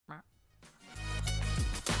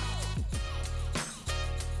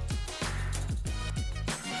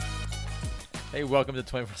Hey, welcome to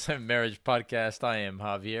 24/7 Marriage Podcast. I am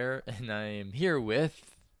Javier, and I am here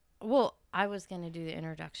with... Well, I was going to do the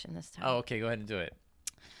introduction this time. Oh, okay, go ahead and do it.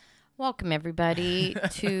 Welcome, everybody,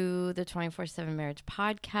 to the 24/7 Marriage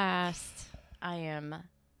Podcast. I am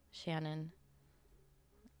Shannon,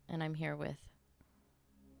 and I'm here with...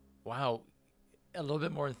 Wow, a little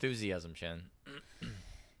bit more enthusiasm, Shan.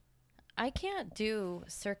 I can't do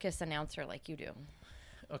circus announcer like you do.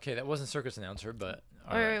 Okay, that wasn't circus announcer, but...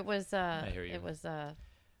 all Or right. it was, I hear you. it was,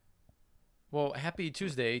 Well, happy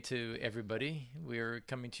Tuesday to everybody. We're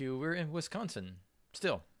coming to you. We're in Wisconsin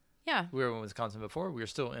still. yeah. We were in Wisconsin before. We're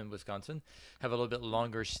still in Wisconsin. Have a little bit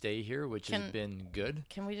longer stay here, which has been good.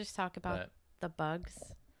 Can we just talk about the bugs?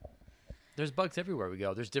 There's bugs everywhere we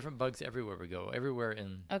go. There's different bugs everywhere we go. Everywhere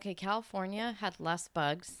in... Okay, California had less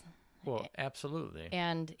bugs. Well, absolutely.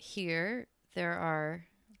 And here there are...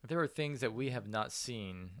 There are things that we have not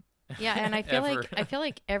seen. Yeah, and I feel ever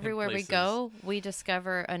like everywhere we places. go, we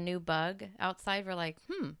discover a new bug outside. We're like,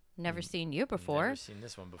 never seen you before. Never seen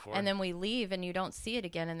this one before. And then we leave and you don't see it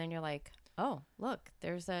again, and then you're like, oh, look,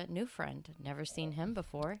 there's a new friend. Never seen him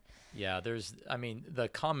before. Yeah, the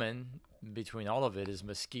common between all of it is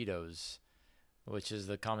mosquitoes, which is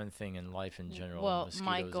the common thing in life in general. Well, Mosquitoes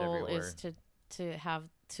my goal everywhere. is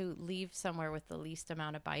to leave somewhere with the least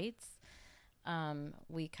amount of bites.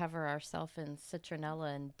 We cover ourselves in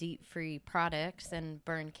citronella and DEET-free products and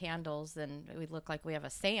burn candles, and we look like we have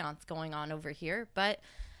a seance going on over here. But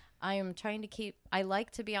I am trying to I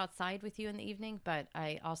like to be outside with you in the evening, but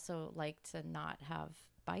I also like to not have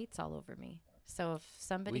bites all over me. So if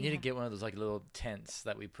somebody... We need to get one of those like little tents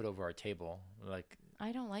that we put over our table. Like,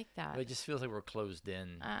 I don't like that. it just feels like we're closed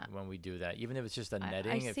in when we do that. Even if it's just a I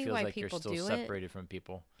netting, it see feels why like you're people still do it. separated from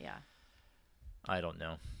people. Yeah. I don't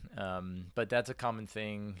know. But that's a common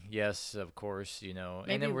thing. Yes, of course, you know.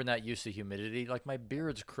 Maybe- And then we're not used to humidity. Like my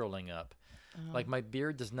beard's curling up. Like my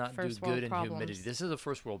beard does not do First world good in problems. humidity. This is a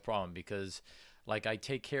first world problem because like I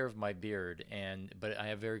take care of my beard but I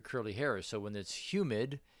have very curly hair. So when it's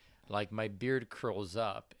humid, like my beard curls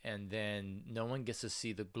up and then no one gets to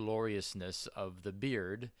see the gloriousness of the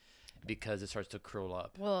beard because it starts to curl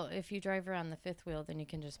up. Well, if you drive around the fifth wheel, then you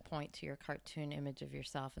can just point to your cartoon image of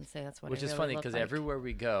yourself and say that's what Which I is really funny look because like. everywhere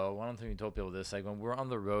we go, I don't think we told people this, like when we're on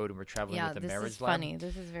the road and we're traveling Yeah, with the this marriage is lab. funny.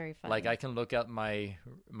 This is very funny. Like I can look out my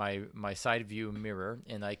side view mirror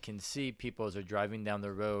and I can see people as they're driving down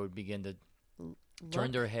the road begin to turn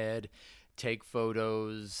Look. their head, take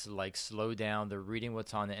photos, like slow down. They're reading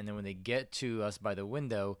what's on it, and then when they get to us by the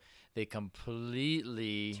window, they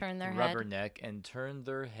completely Turn their head. rubberneck and turn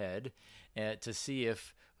their head to see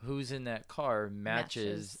if who's in that car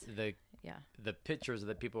matches Yeah. the pictures of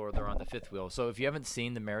the people that are on the fifth wheel. So if you haven't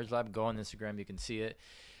seen the Marriage Lab, go on Instagram. You can see it.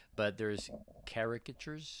 But there's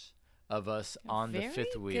caricatures of us on the Very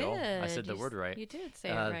fifth wheel. I good. said the word right. You did say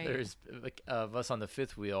it right. There's of us on the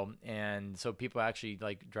fifth wheel, and so people actually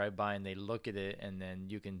like drive by and they look at it, and then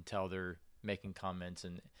you can tell they're making comments,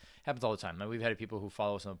 and it happens all the time. And we've had people who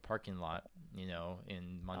follow us in a parking lot, you know,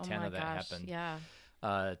 in Montana oh my that gosh. happened Yeah.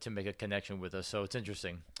 to make a connection with us. So it's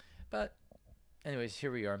interesting. But anyways,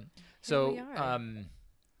 here we are. So we are.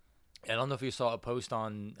 I don't know if you saw a post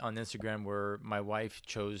on Instagram where my wife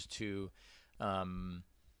chose to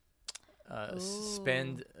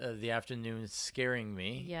spend the afternoon scaring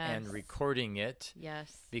me and Yes. recording it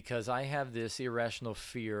Yes. because I have this irrational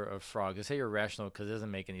fear of frogs. I say irrational because it doesn't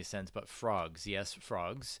make any sense, but frogs. Yes,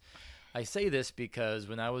 frogs. I say this because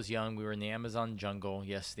when I was young, we were in the Amazon jungle.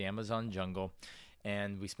 Yes, the Amazon jungle.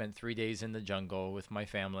 And we spent 3 days in the jungle with my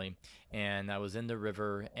family. And I was in the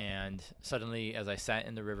river. And suddenly, as I sat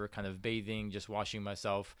in the river, kind of bathing, just washing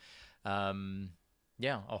myself, a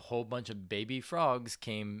whole bunch of baby frogs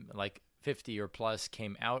came, like 50 or plus,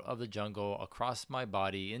 came out of the jungle across my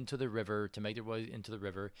body into the river to make their way into the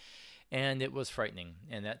river. And it was frightening,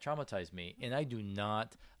 and that traumatized me. And I do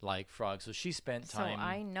not like frogs. So she spent time. So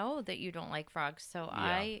I know that you don't like frogs. So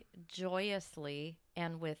I joyously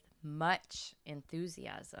and with much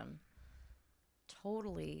enthusiasm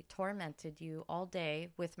totally tormented you all day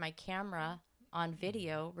with my camera on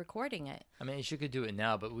video recording it. I mean, she could do it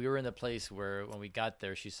now, but we were in a place where when we got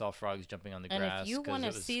there, she saw frogs jumping on the And grass. if you 'cause want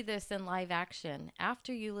it to was- see this in live action,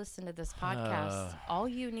 after you listen to this podcast, all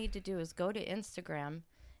you need to do is go to Instagram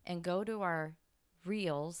and go to our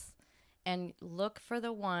reels and look for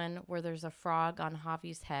the one where there's a frog on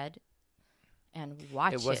Javi's head and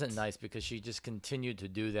watch it. It wasn't nice because she just continued to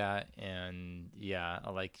do that. And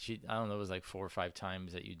I don't know, it was like 4 or 5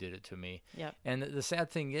 times that you did it to me. Yep. And the sad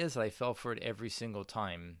thing is I fell for it every single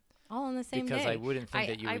time. All on the same because day. I wouldn't think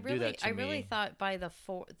that you would do that to I me. really thought by the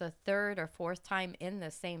third or fourth time in the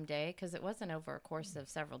same day, because it wasn't over a course of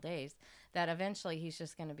several days, that eventually he's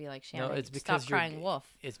just going to be like, Shannon, No, it's because stop crying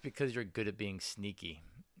wolf. It's because you're good at being sneaky.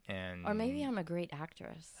 Or maybe I'm a great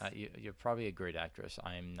actress. You're probably a great actress.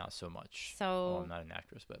 I'm not so much. So well, I'm not an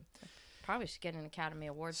actress, but probably should get an Academy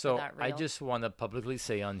Award so for that reel. I just want to publicly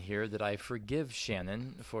say on here that I forgive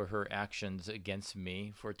Shannon for her actions against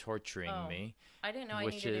me, for torturing me. I didn't know I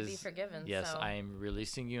needed to be forgiven. Yes, so. I am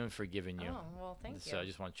releasing you and forgiving you. Oh, well, thank you. So I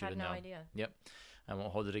just want you to know. I had no idea. Yep. I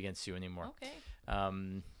won't hold it against you anymore. Okay.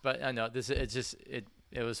 But I know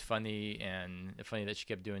it was funny, and funny that she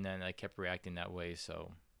kept doing that and I kept reacting that way.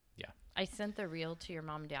 So yeah. I sent the reel to your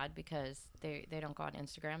mom and dad because they don't go on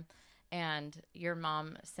Instagram. And your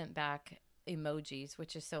mom sent back emojis,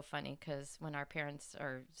 which is so funny because when our parents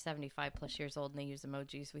are 75 plus years old and they use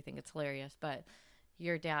emojis, we think it's hilarious. But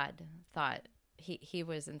your dad thought he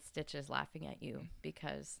was in stitches laughing at you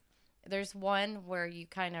because there's one where you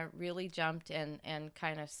kind of really jumped and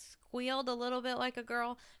kind of squealed a little bit like a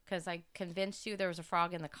girl because I convinced you there was a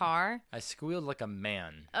frog in the car. I squealed like a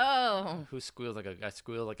man. Oh. Who squealed like I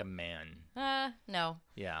squealed like a man. No.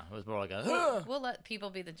 Yeah, it was more like a... We'll let people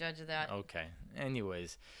be the judge of that. Okay.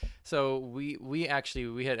 Anyways, so we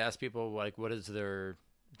had asked people like what is their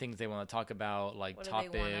things they want to talk about, like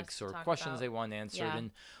topics or questions they want answered. Yeah.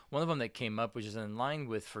 And one of them that came up, which is in line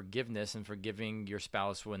with forgiveness and forgiving your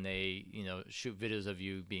spouse when they, shoot videos of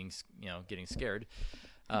you being, getting scared,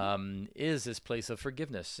 is this place of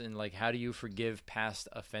forgiveness. And like, how do you forgive past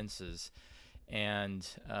offenses? And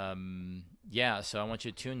so I want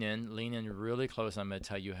you to tune in, lean in really close. I'm going to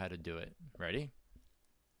tell you how to do it. Ready?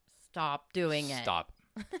 Stop doing it. Stop.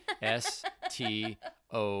 S-T-O-P.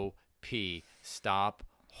 Stop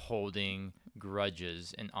holding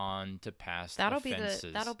grudges and on to past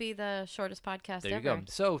offenses. That'll be the shortest podcast there ever. You go.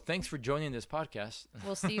 So thanks for joining this podcast.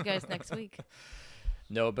 We'll see you guys next week.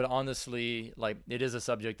 No, but honestly, like it is a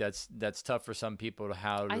subject that's tough for some people to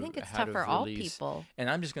I think it's tough for all people. And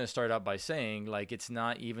I'm just going to start out by saying, like, it's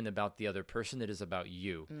not even about the other person; it is about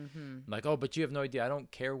you. Mm-hmm. Like, oh, but you have no idea. I don't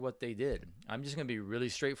care what they did. I'm just going to be really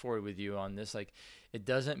straightforward with you on this. Like, it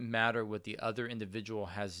doesn't matter what the other individual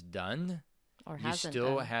has done. Or you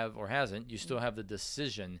still have, or hasn't, you still have the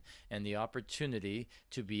decision and the opportunity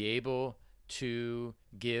to be able to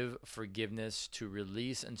give forgiveness, to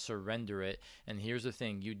release and surrender it. And here's the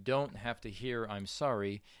thing, you don't have to hear I'm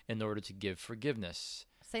sorry in order to give forgiveness.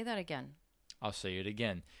 Say that again. I'll say it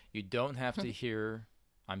again. You don't have to hear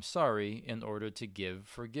I'm sorry in order to give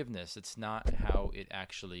forgiveness. It's not how it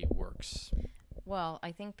actually works. Well,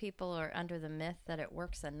 I think people are under the myth that it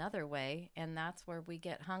works another way, and that's where we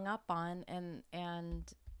get hung up on. And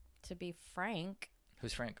to be frank...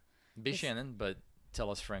 Who's Frank? Be Shannon, but tell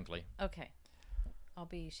us frankly. Okay. I'll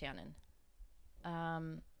be Shannon.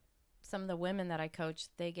 Some of the women that I coach,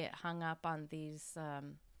 they get hung up on these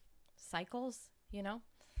cycles,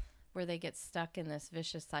 where they get stuck in this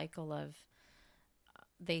vicious cycle of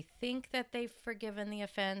they think that they've forgiven the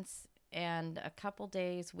offense, and a couple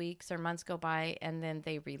days, weeks, or months go by, and then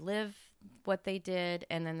they relive what they did,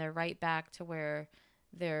 and then they're right back to where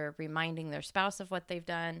they're reminding their spouse of what they've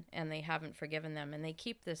done, and they haven't forgiven them. And they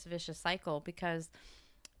keep this vicious cycle because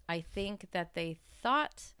I think that they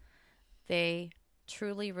thought they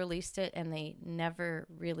truly released it, and they never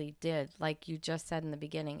really did. Like you just said in the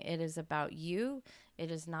beginning, it is about you.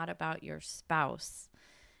 It is not about your spouse.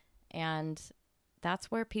 And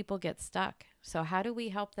that's where people get stuck. So how do we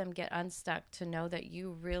help them get unstuck to know that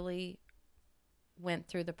you really went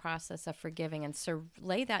through the process of forgiving and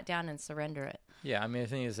lay that down and surrender it? Yeah, I mean, the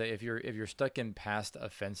thing is that if you're stuck in past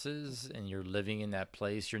offenses and you're living in that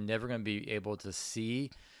place, you're never going to be able to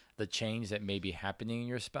see the change that may be happening in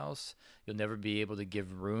your spouse. You'll never be able to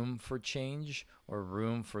give room for change or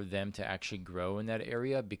room for them to actually grow in that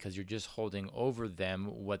area because you're just holding over them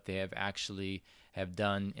what they have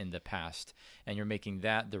done in the past, and you're making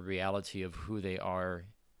that the reality of who they are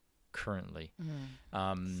currently.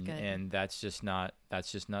 And that's just not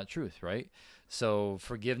truth, right? So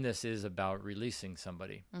forgiveness is about releasing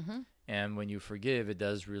somebody. And when you forgive, it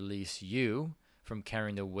does release you from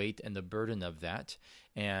carrying the weight and the burden of that.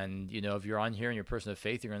 And if you're on here and you're a person of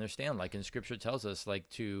faith, you're going to understand, like in scripture tells us, like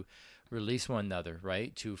to release one another,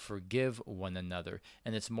 right? To forgive one another.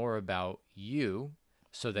 And it's more about you,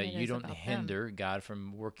 so that you don't hinder God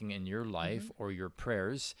from working in your life or your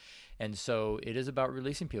prayers. And so it is about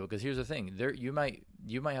releasing people, because here's the thing, you might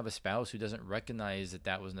have a spouse who doesn't recognize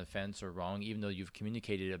that was an offense or wrong, even though you've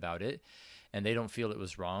communicated about it, and they don't feel it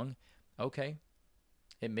was wrong. Okay.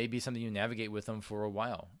 It may be something you navigate with them for a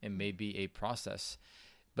while. It may be a process,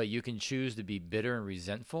 but you can choose to be bitter and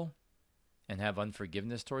resentful, and have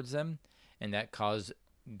unforgiveness towards them, and that cause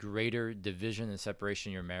greater division and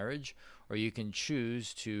separation in your marriage, or you can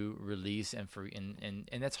choose to release and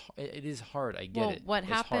that's it is hard. I get it. What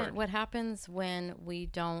happens when we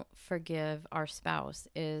don't forgive our spouse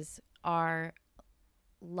is our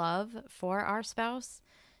love for our spouse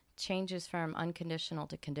changes from unconditional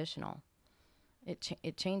to conditional.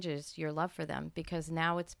 It changes your love for them because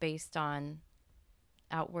now it's based on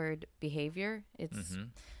outward behavior.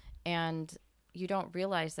 And you don't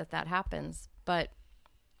realize that happens. But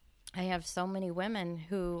I have so many women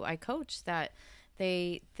who I coach that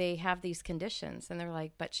they have these conditions and they're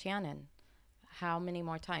like, but Shannon, how many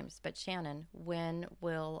more times? But Shannon, when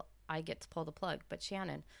will I get to pull the plug? But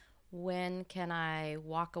Shannon, when can I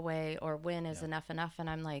walk away, or when is enough enough? And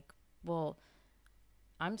I'm like, well,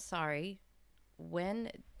 I'm sorry. When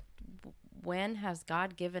has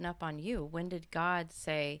God given up on you? When did God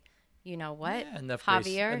say, you know what,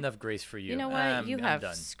 Javier, enough grace for you. You know what? You have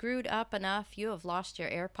screwed up enough. You have lost your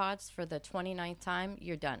AirPods for the 29th time.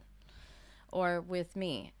 You're done. Or with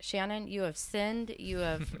me, Shannon, you have sinned. You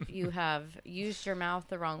have used your mouth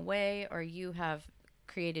the wrong way, or you have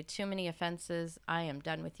created too many offenses. I am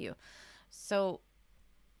done with you. So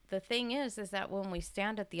the thing is that when we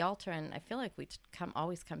stand at the altar, and I feel like we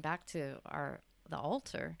always come back to the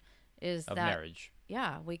altar, is of that marriage.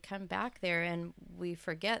 Yeah, we come back there and we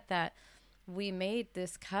forget that we made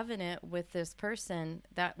this covenant with this person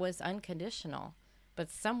that was unconditional. But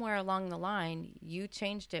somewhere along the line, you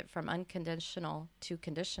changed it from unconditional to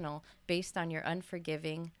conditional based on your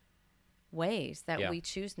unforgiving ways that we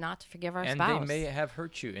choose not to forgive our spouse. And they may have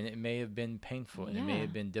hurt you, and it may have been painful, and it may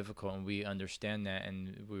have been difficult, and we understand that,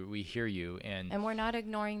 and we hear you. And we're not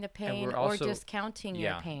ignoring the pain or discounting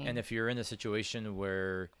your pain. And if you're in a situation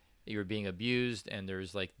where you're being abused and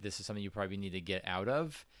there's like, this is something you probably need to get out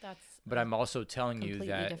of. But I'm also telling you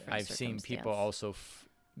that I've seen people also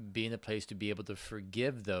be in a place to be able to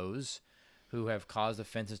forgive those who have caused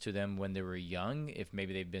offenses to them when they were young, if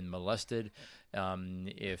maybe they've been molested, so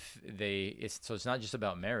it's not just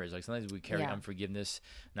about marriage. Like sometimes we carry unforgiveness,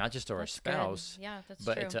 not just to our spouse,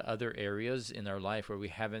 but to other areas in our life where we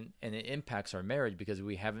haven't, and it impacts our marriage because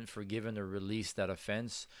we haven't forgiven or released that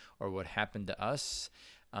offense or what happened to us.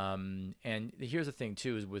 And here's the thing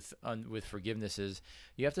too, is with forgiveness is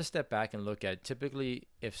you have to step back and look at, typically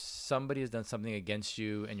if somebody has done something against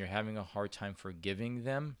you and you're having a hard time forgiving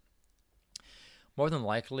them, more than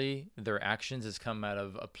likely their actions has come out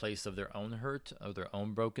of a place of their own hurt, of their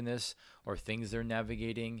own brokenness, or things they're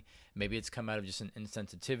navigating. Maybe it's come out of just an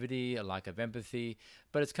insensitivity, a lack of empathy,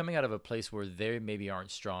 but it's coming out of a place where they maybe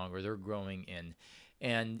aren't strong or they're growing in.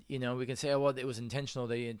 And, we can say, oh, well, it was intentional.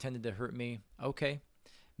 They intended to hurt me. Okay.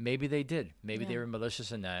 Maybe they did. Maybe they were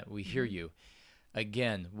malicious in that. We hear you.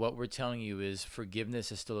 Again, what we're telling you is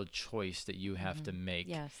forgiveness is still a choice that you have to make.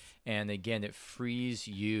 Yes. And again, it frees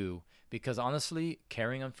you because honestly,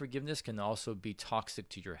 carrying unforgiveness can also be toxic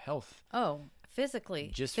to your health. Oh,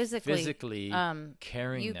 physically. Just physically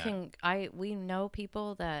carrying that. We know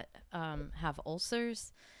people that have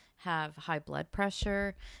ulcers, have high blood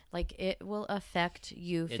pressure. Like it will affect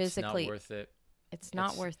you physically. It's not worth it. It's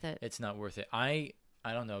not worth it. It's not worth it. I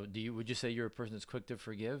don't know. Would you say you're a person that's quick to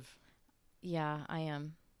forgive? Yeah, I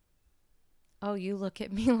am. Oh, you look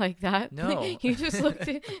at me like that? No. You just looked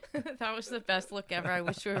at that was the best look ever. I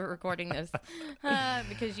wish we were recording this.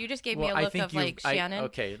 Because you just gave me a look of like, Shannon,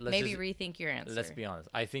 maybe rethink your answer. Let's be honest.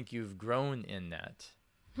 I think you've grown in that.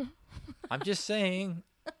 I'm just saying.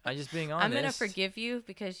 I'm just being honest. I'm going to forgive you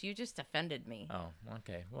because you just offended me. Oh,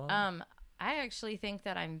 okay. Well, I actually think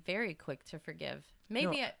that I'm very quick to forgive.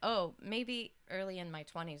 Maybe maybe early in my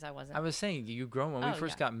 20s I wasn't. I was saying you've grown. When we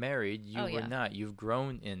first got married, you were not. You've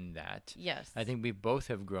grown in that. Yes. I think we both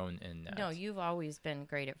have grown in that. No, you've always been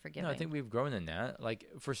great at forgiving. No, I think we've grown in that. Like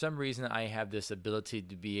for some reason I have this ability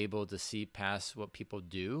to be able to see past what people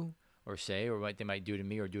do or say or what they might do to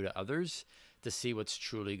me or do to others, to see what's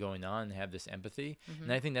truly going on and have this empathy.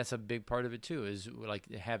 And I think that's a big part of it too, is like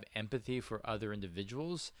to have empathy for other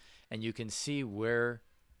individuals, and you can see where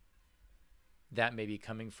that may be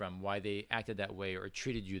coming from, why they acted that way or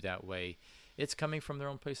treated you that way. It's coming from their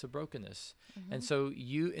own place of brokenness. And so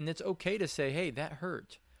and it's okay to say, hey, that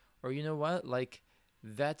hurt. Or you know what, like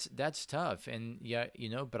that's tough. And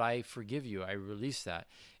but I forgive you. I release that.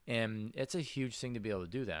 And it's a huge thing to be able to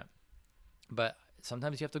do that. But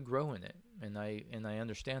sometimes you have to grow in it. And I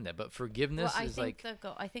understand that. But forgiveness is like...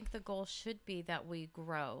 I think the goal should be that we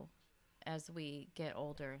grow as we get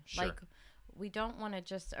older. Sure. Like, we don't want to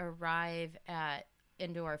just arrive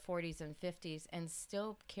into our 40s and 50s and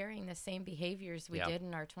still carrying the same behaviors we did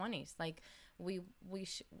in our 20s. Like,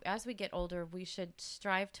 as we get older, we should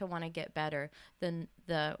strive to want to get better.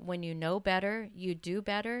 When you know better, you do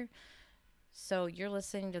better. So you're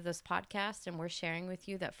listening to this podcast and we're sharing with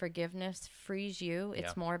you that forgiveness frees you.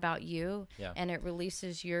 It's more about you, and it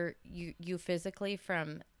releases you physically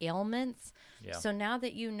from ailments. Yeah. So now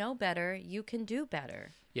that you know better, you can do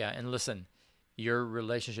better. Yeah. And listen, your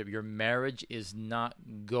relationship, your marriage is not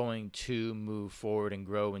going to move forward and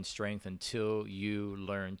grow in strength until you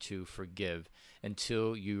learn to forgive,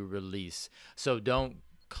 until you release. So don't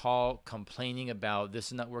call complaining about this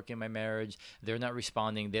is not working in my marriage, they're not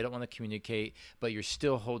responding, they don't want to communicate, but you're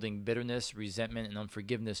still holding bitterness, resentment, and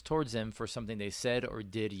unforgiveness towards them for something they said or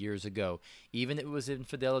did years ago. Even if it was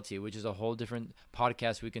infidelity, which is a whole different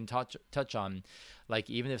podcast we can touch on. Like,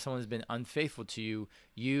 even if someone's been unfaithful to you,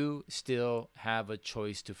 you still have a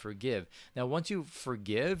choice to forgive. Now, once you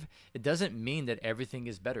forgive, it doesn't mean that everything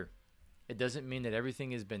is better. It doesn't mean that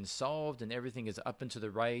everything has been solved and everything is up and to the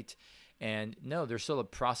right. And no, there's still a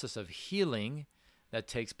process of healing that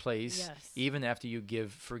takes place even after you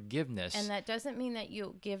give forgiveness. And that doesn't mean that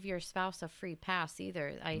you give your spouse a free pass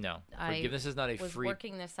either. Forgiveness is not a free. I was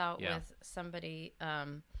working this out with somebody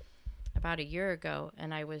about a year ago,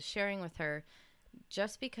 and I was sharing with her,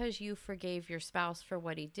 just because you forgave your spouse for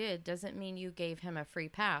what he did doesn't mean you gave him a free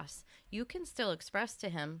pass. You can still express to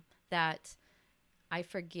him that I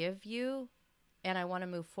forgive you and I want to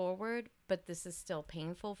move forward, but this is still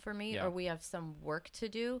painful for me, or we have some work to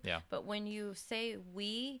do. Yeah. But when you say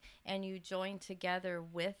we and you join together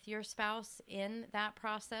with your spouse in that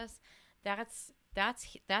process, that's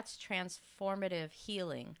transformative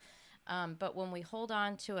healing. But when we hold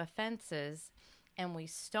on to offenses and we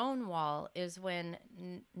stonewall is when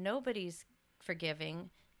nobody's forgiving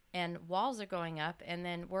and walls are going up, and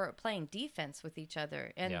then we're playing defense with each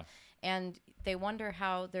other. And they wonder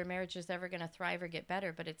how their marriage is ever going to thrive or get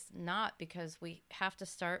better, but it's not, because we have to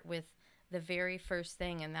start with the very first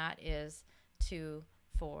thing, and that is to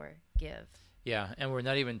forgive. Yeah, and we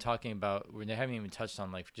haven't even touched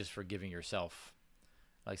on like just forgiving yourself.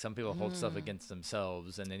 Like, some people hold stuff against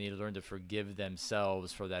themselves, and they need to learn to forgive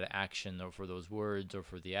themselves for that action, or for those words, or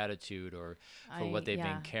for the attitude, or for what they've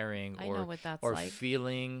been carrying, or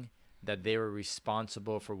feeling that they were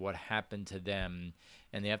responsible for what happened to them.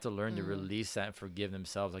 And they have to learn to release that and forgive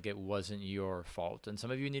themselves. Like, it wasn't your fault. And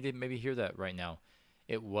some of you need to maybe hear that right now.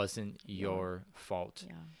 It wasn't your fault.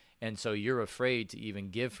 Yeah. And so you're afraid to even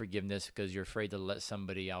give forgiveness because you're afraid to let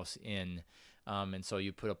somebody else in. And so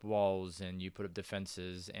you put up walls and you put up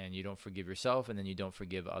defenses, and you don't forgive yourself, and then you don't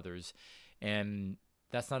forgive others. And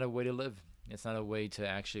that's not a way to live. It's not a way to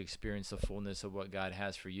actually experience the fullness of what God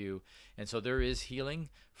has for you. And so there is healing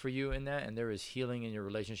for you in that, and there is healing in your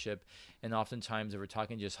relationship. And oftentimes, if we're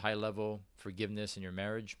talking just high-level forgiveness in your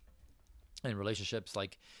marriage and relationships,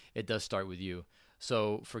 like, it does start with you.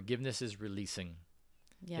 So forgiveness is releasing.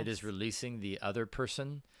 Yes. It is releasing the other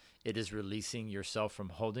person. It is releasing yourself from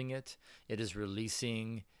holding it. It is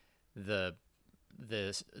releasing the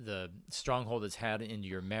stronghold it's had into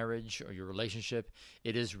your marriage or your relationship.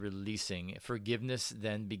 It is releasing. Forgiveness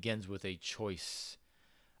then begins with a choice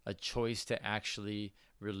to actually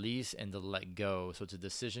release and to let go. So it's a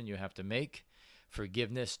decision you have to make.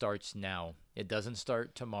 Forgiveness starts now. It doesn't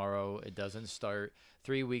start tomorrow. It doesn't start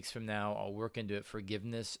 3 weeks from now. I'll work into it.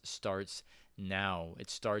 Forgiveness starts now. It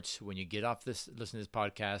starts when you get off listen to this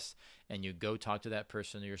podcast and you go talk to that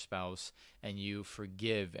person or your spouse, and you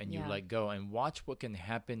forgive and you let go, and watch what can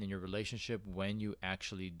happen in your relationship when you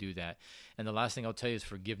actually do that. And the last thing I'll tell you is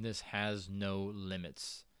forgiveness has no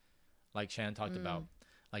limits. Like Shannon talked about,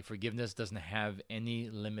 like, forgiveness doesn't have any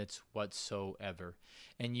limits whatsoever.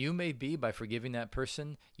 And you may be, by forgiving that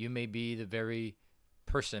person, you may be the very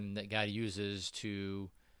person that God uses to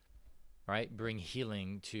bring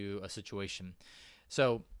healing to a situation.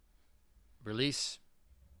 So release,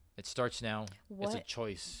 it starts now. It's a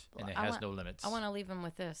choice, and it has no limits. I want to leave them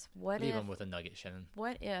with this. Leave them with a nugget, Shannon.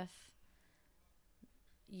 What if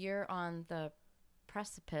you're on the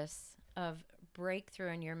precipice of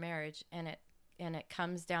breakthrough in your marriage, and it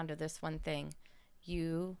comes down to this one thing: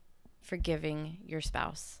 you forgiving your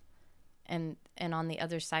spouse, and on the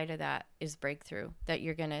other side of that is breakthrough, that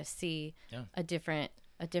you're going to see a different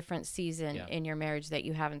season in your marriage that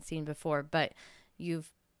you haven't seen before, but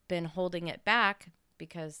you've been holding it back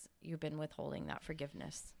because you've been withholding that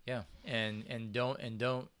forgiveness. Yeah. And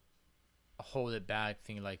don't hold it back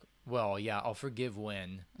thinking like, well, I'll forgive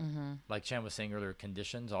when, like Chan was saying earlier,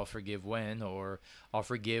 conditions. I'll forgive when, or I'll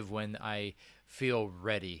forgive when I feel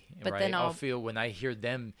ready, but right? I'll feel when I hear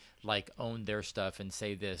them like own their stuff and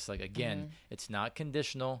say this, like, again, it's not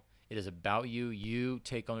conditional. It is about you. You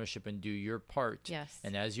take ownership and do your part. Yes.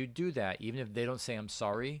 And as you do that, even if they don't say I'm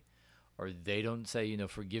sorry, or they don't say,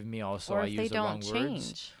 forgive me also, Or I if use they the wrong don't words.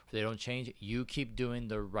 change. If they don't change, you keep doing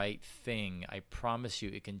the right thing. I promise you,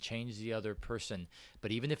 it can change the other person.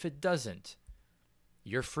 But even if it doesn't,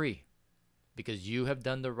 you're free because you have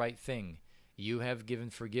done the right thing. You have given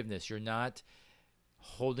forgiveness. You're not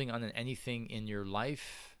holding on to anything in your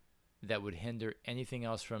life that would hinder anything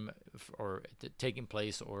else from or taking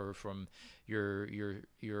place or from your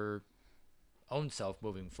own self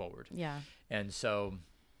moving forward. Yeah. And so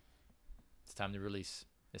it's time to release.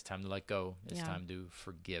 It's time to let go. It's Yeah. time to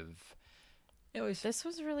forgive. Anyways, This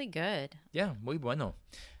was really good. yeah, muy bueno.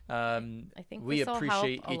 I think We this'll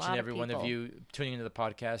appreciate help a each lot and of every one of people. you tuning into the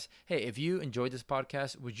podcast. Hey, if you enjoyed this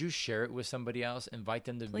podcast, would you share it with somebody else? Invite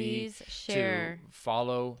them to Please share. to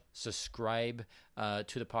follow, subscribe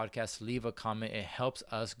to the podcast, leave a comment. It helps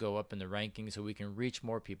us go up in the rankings so we can reach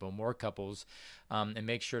more people, more couples. And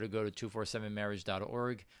make sure to go to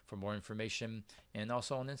 247marriage.org for more information and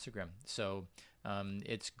also on Instagram. So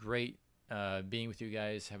it's great being with you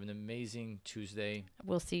guys. Have an amazing Tuesday.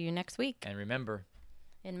 We'll see you next week. And remember,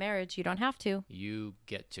 In marriage, you don't have to. you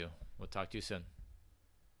get to. We'll talk to you soon.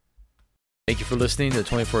 Thank you for listening to the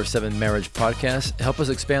 24/7 Marriage Podcast. Help us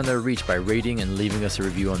expand our reach by rating and leaving us a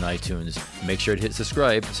review on iTunes. Make sure to hit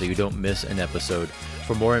subscribe so you don't miss an episode.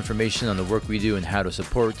 For more information on the work we do and how to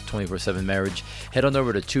support 24/7 Marriage, head on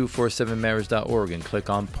over to 247marriage.org and click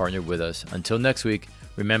on Partner with Us. Until next week,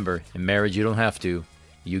 remember, in marriage you don't have to,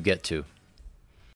 you get to.